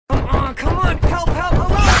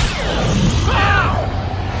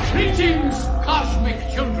Greetings, cosmic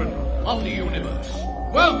children of the universe.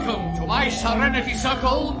 Welcome to my Serenity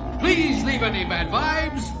Circle. Please leave any bad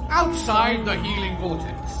vibes outside the healing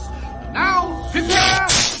vortex. Now, prepare...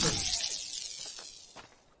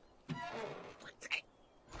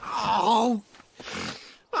 Oh!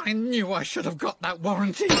 I knew I should have got that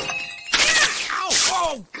warranty.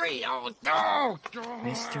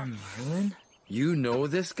 Mr. Merlin? You know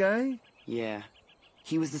this guy? Yeah.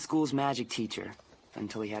 He was the school's magic teacher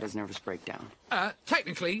until he had his nervous breakdown.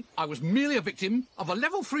 Technically, I was merely a victim of a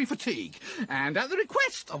level 3 fatigue, and at the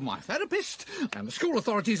request of my therapist and the school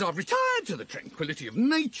authorities, I've retired to the tranquility of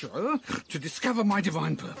nature to discover my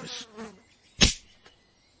divine purpose.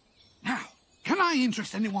 Now, can I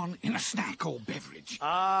interest anyone in a snack or beverage?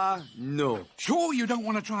 No. Sure you don't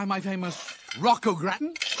want to try my famous Rocco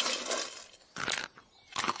Gratin?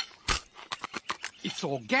 It's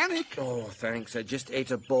organic. Oh, thanks. I just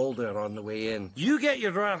ate a boulder on the way in. You get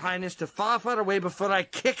your Royal Highness to far, far away before I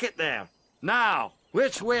kick it there. Now,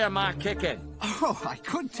 which way am I kicking? Oh, I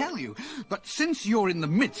could tell you, but since you're in the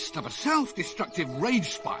midst of a self-destructive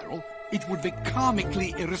rage spiral, it would be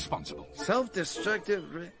karmically irresponsible.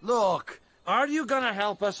 Self-destructive... Look, are you gonna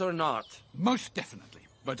help us or not? Most definitely,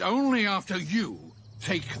 but only after you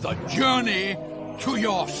take the journey to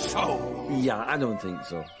your soul. Yeah, I don't think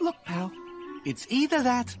so. Look, pal, it's either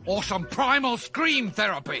that or some primal scream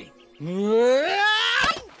therapy.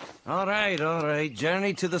 All right.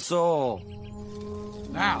 Journey to the soul.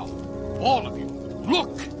 Now, all of you,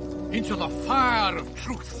 look into the fire of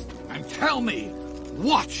truth and tell me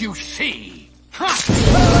what you see.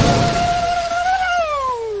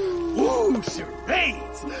 Ooh,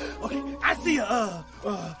 charades! Okay, I see a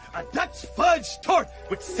Dutch fudge tort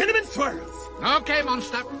with cinnamon swirls. Okay,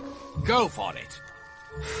 monster, go for it.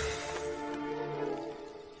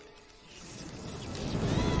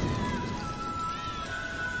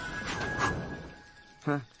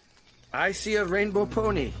 Huh. I see a rainbow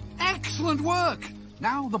pony. Excellent work.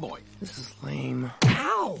 Now the boy. This is lame.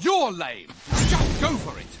 Ow! You're lame. Just go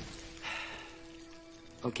for it.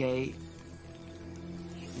 Okay.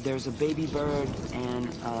 There's a baby bird and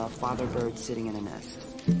a father bird sitting in a nest.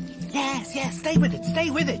 Yes, stay with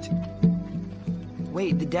it.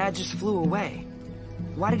 Wait, the dad just flew away.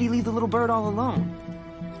 Why did he leave the little bird all alone?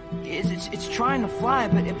 It's trying to fly,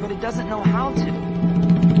 but it doesn't know how to.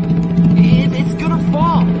 It's gonna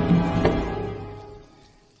fall.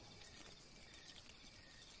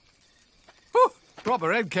 Whew,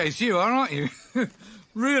 proper head case you are, aren't you?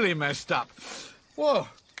 Really messed up. Whoa.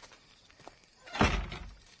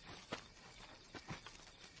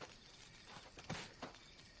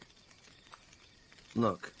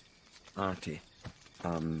 Look, Artie,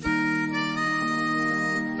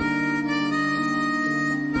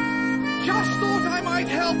 Just thought I might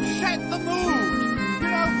help set the mood. You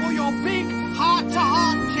know, for your big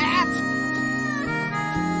heart-to-heart chat.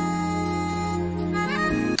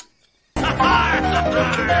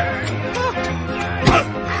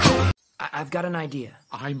 I've got an idea.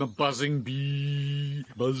 I'm a buzzing bee.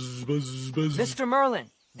 Buzz, buzz, buzz. Mr. Merlin,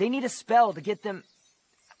 they need a spell to get them...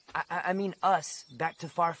 I mean us, back to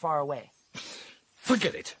far, far away.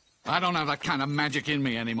 Forget it. I don't have that kind of magic in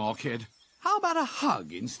me anymore, kid. How about a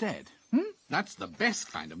hug instead? That's the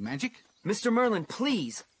best kind of magic. Mr. Merlin,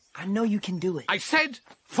 please. I know you can do it. I said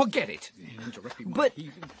forget it. But...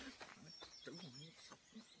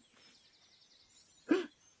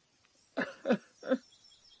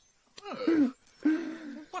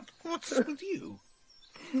 What's with you?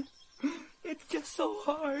 It's just so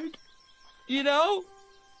hard. You know?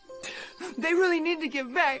 They really need to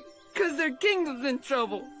get back, because their kingdom's in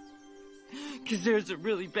trouble. Because there's a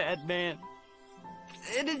really bad man.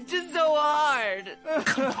 And it's just so hard.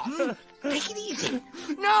 Come on, take it easy.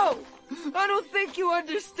 No! I don't think you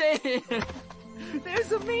understand.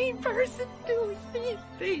 There's a mean person doing mean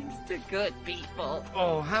things to good people.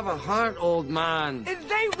 Oh, have a heart, old man. And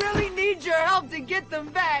they really need your help to get them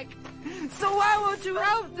back. So why won't you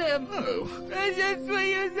help them? Oh. I just want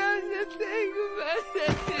you to think about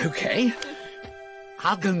it. Okay.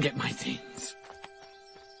 I'll go and get my things.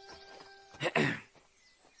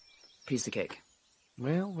 Piece of cake.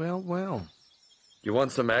 Well. You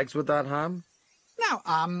want some eggs with that ham? Now,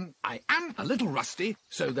 I am a little rusty,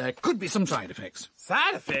 so there could be some side effects.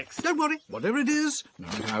 Side effects? Don't worry, whatever it is, no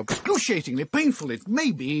matter how excruciatingly painful it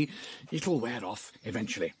may be, it'll wear off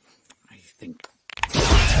eventually. I think.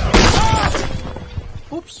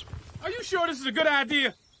 Oops. Are you sure this is a good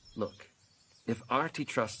idea? Look, if Artie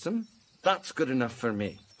trusts him, that's good enough for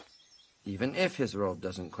me. Even if his robe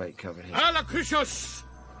doesn't quite cover his... Alacricious,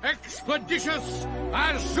 expeditious,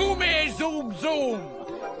 and zoom zoom zoom.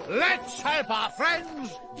 Let's help our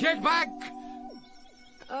friends get back,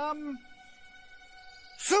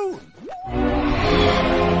 soon.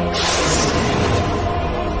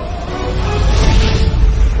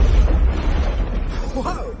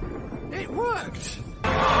 Whoa! It worked!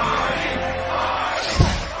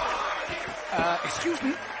 Excuse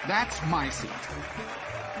me, that's my seat.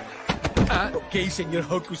 Okay, Senor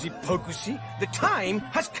Hokusy Pokusy, the time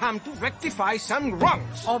has come to rectify some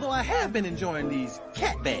wrongs. Although I have been enjoying these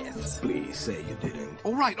cat baths. Please say you didn't.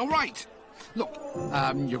 All right, all right. Look,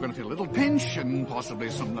 you're going to feel a little pinch and possibly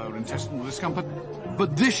some lower intestinal discomfort,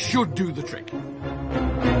 but this should do the trick.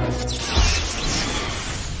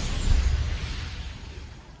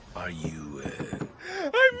 Are you,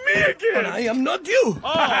 I'm me again! And I am not you!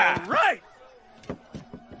 All right!